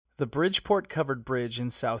The Bridgeport Covered Bridge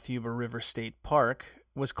in South Yuba River State Park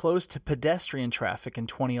was closed to pedestrian traffic in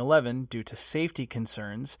 2011 due to safety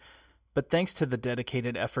concerns, but thanks to the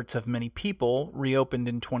dedicated efforts of many people, reopened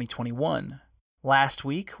in 2021. Last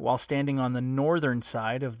week, while standing on the northern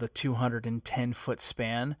side of the 210-foot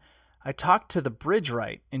span, I talked to the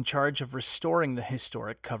bridgewright in charge of restoring the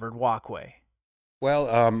historic covered walkway.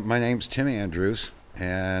 Well, my name's Tim Andrews,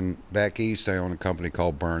 and back east I own a company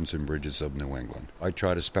called Burns and Bridges of New England. I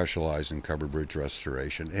try to specialize in covered bridge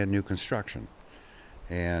restoration and new construction.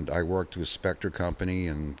 And I worked with Spectre Company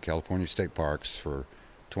in California State Parks for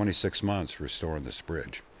 26 months restoring this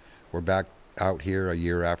bridge. We're back out here a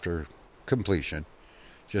year after completion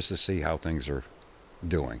just to see how things are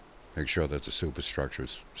doing, make sure that the superstructure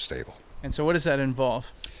is stable. And so what does that involve?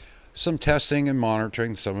 Some testing and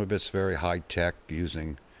monitoring. Some of it's very high-tech,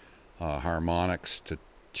 using harmonics to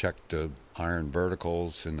check the iron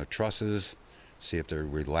verticals in the trusses, see if they're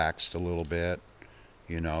relaxed a little bit,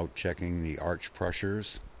 checking the arch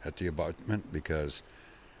pressures at the abutment, because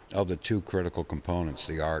of the two critical components,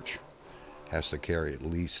 the arch has to carry at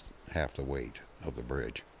least half the weight of the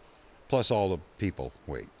bridge, plus all the people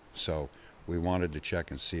weight. So we wanted to check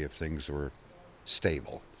and see if things were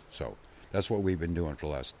stable. So that's what we've been doing for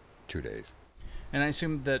the last 2 days. And I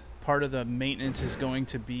assume that part of the maintenance is going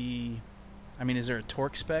to be, is there a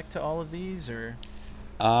torque spec to all of these, or?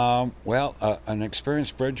 An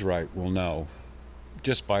experienced bridgewright will know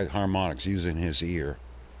just by harmonics, using his ear,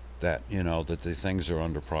 that that the things are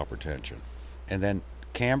under proper tension. And then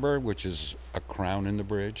camber, which is a crown in the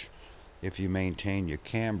bridge, if you maintain your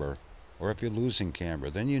camber, or if you're losing camber,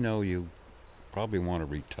 then you probably want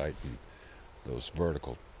to retighten those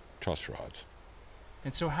vertical truss rods.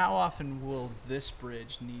 And so how often will this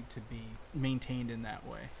bridge need to be maintained in that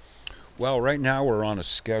way? Well, right now we're on a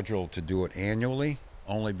schedule to do it annually,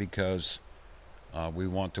 only because we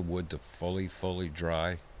want the wood to fully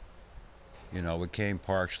dry. It came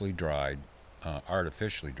partially dried,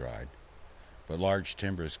 artificially dried, but large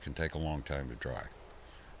timbers can take a long time to dry.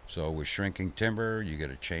 So with shrinking timber, you get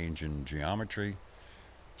a change in geometry.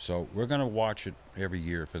 So we're going to watch it every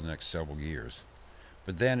year for the next several years.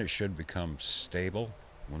 But then it should become stable.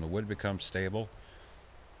 When the wood becomes stable,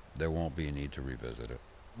 there won't be a need to revisit it.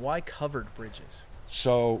 Why covered bridges?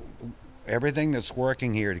 So everything that's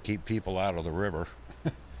working here to keep people out of the river,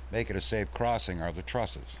 make it a safe crossing, are the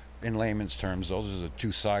trusses. In layman's terms, those are the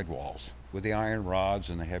two sidewalls. With the iron rods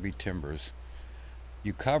and the heavy timbers,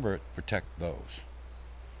 you cover it, protect those.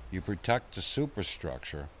 You protect the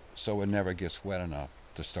superstructure so it never gets wet enough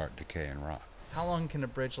to start decay and rot. How long can a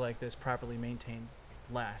bridge like this, properly maintained,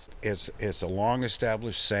 last? It's a long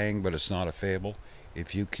established saying, but it's not a fable.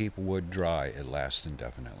 If you keep wood dry, it lasts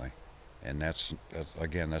indefinitely. And that's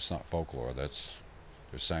not folklore. There's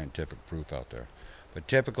scientific proof out there. But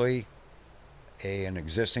typically, an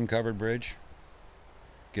existing covered bridge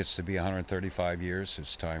gets to be 135 years.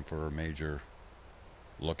 It's time for a major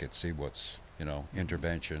look at, see what's,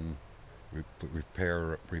 intervention,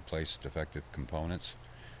 repair, replace defective components.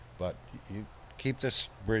 But you keep this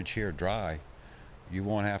bridge here dry, you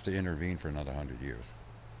won't have to intervene for another 100 years.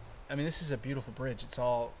 This is a beautiful bridge. It's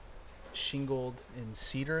all shingled in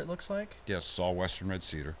cedar, it looks like? Yes, it's all Western red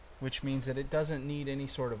cedar. Which means that it doesn't need any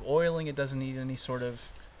sort of oiling, it doesn't need any sort of...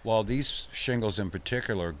 Well, these shingles in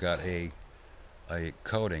particular got a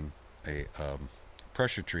coating, a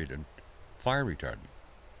pressure-treated fire retardant,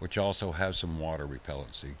 which also has some water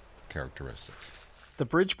repellency characteristics. The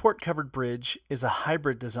Bridgeport Covered Bridge is a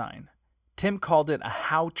hybrid design. Tim called it a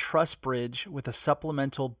Howe truss bridge with a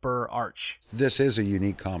supplemental burr arch. This is a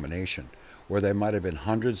unique combination, where there might have been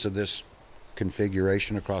hundreds of this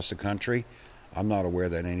configuration across the country. I'm not aware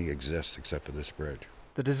that any exists except for this bridge.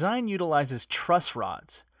 The design utilizes truss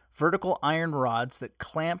rods, vertical iron rods that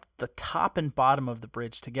clamp the top and bottom of the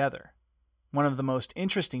bridge together. One of the most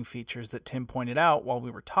interesting features that Tim pointed out while we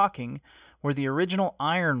were talking were the original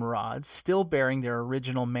iron rods still bearing their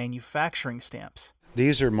original manufacturing stamps.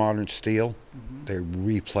 These are modern steel. Mm-hmm. They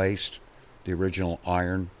replaced the original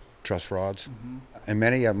iron truss rods. Mm-hmm. And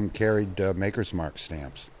many of them carried Maker's Mark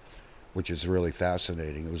stamps, which is really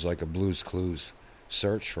fascinating. It was like a Blue's Clues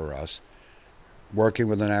search for us. Working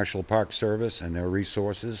with the National Park Service and their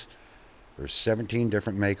resources, there's 17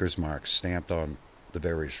 different Maker's Marks stamped on the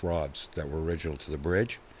various rods that were original to the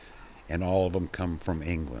bridge, and all of them come from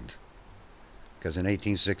England. Because in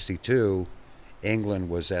 1862, England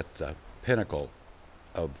was at the pinnacle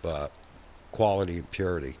of quality and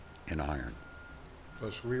purity in iron.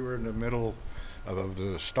 Plus, we were in the middle of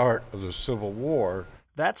the start of the Civil War.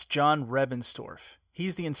 That's John Rebenstorf.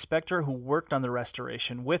 He's the inspector who worked on the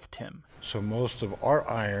restoration with Tim. So most of our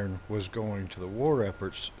iron was going to the war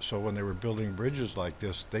efforts. So when they were building bridges like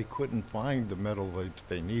this, they couldn't find the metal that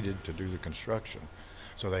they needed to do the construction.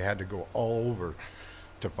 So they had to go all over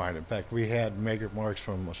to find it. In fact, we had maker marks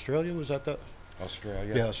from Australia. Was that the?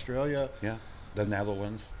 Australia. Yeah, Australia. Yeah. The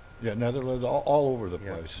Netherlands. Yeah, Netherlands, all over the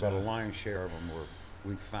Yeah, place. but a lion's share of them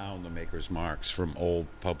we found the maker's marks from old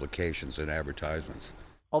publications and advertisements.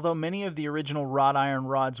 Although many of the original wrought iron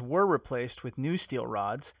rods were replaced with new steel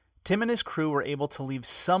rods, Tim and his crew were able to leave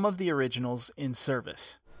some of the originals in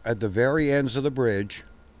service. At the very ends of the bridge,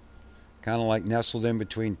 kind of like nestled in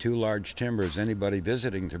between two large timbers, anybody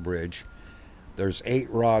visiting the bridge, there's 8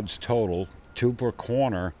 rods total, 2 per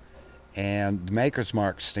corner, and the maker's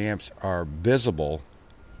mark stamps are visible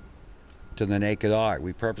to the naked eye.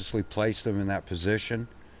 We purposely placed them in that position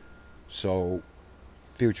so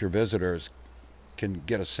future visitors can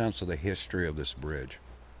get a sense of the history of this bridge.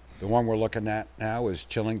 The one we're looking at now is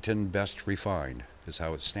Chillington Best Refined, is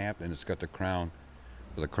how it's stamped, and it's got the crown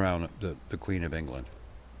of the Queen of England,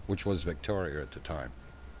 which was Victoria at the time.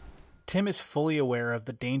 Tim is fully aware of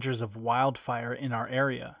the dangers of wildfire in our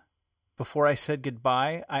area. Before I said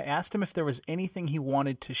goodbye, I asked him if there was anything he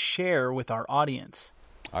wanted to share with our audience.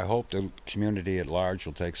 I hope the community at large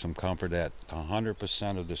will take some comfort that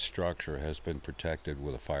 100% of the structure has been protected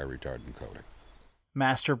with a fire retardant coating.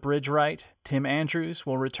 Master Bridge Wright, Tim Andrews,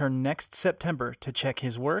 will return next September to check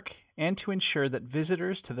his work and to ensure that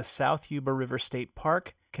visitors to the South Yuba River State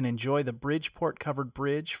Park can enjoy the Bridgeport covered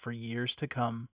bridge for years to come.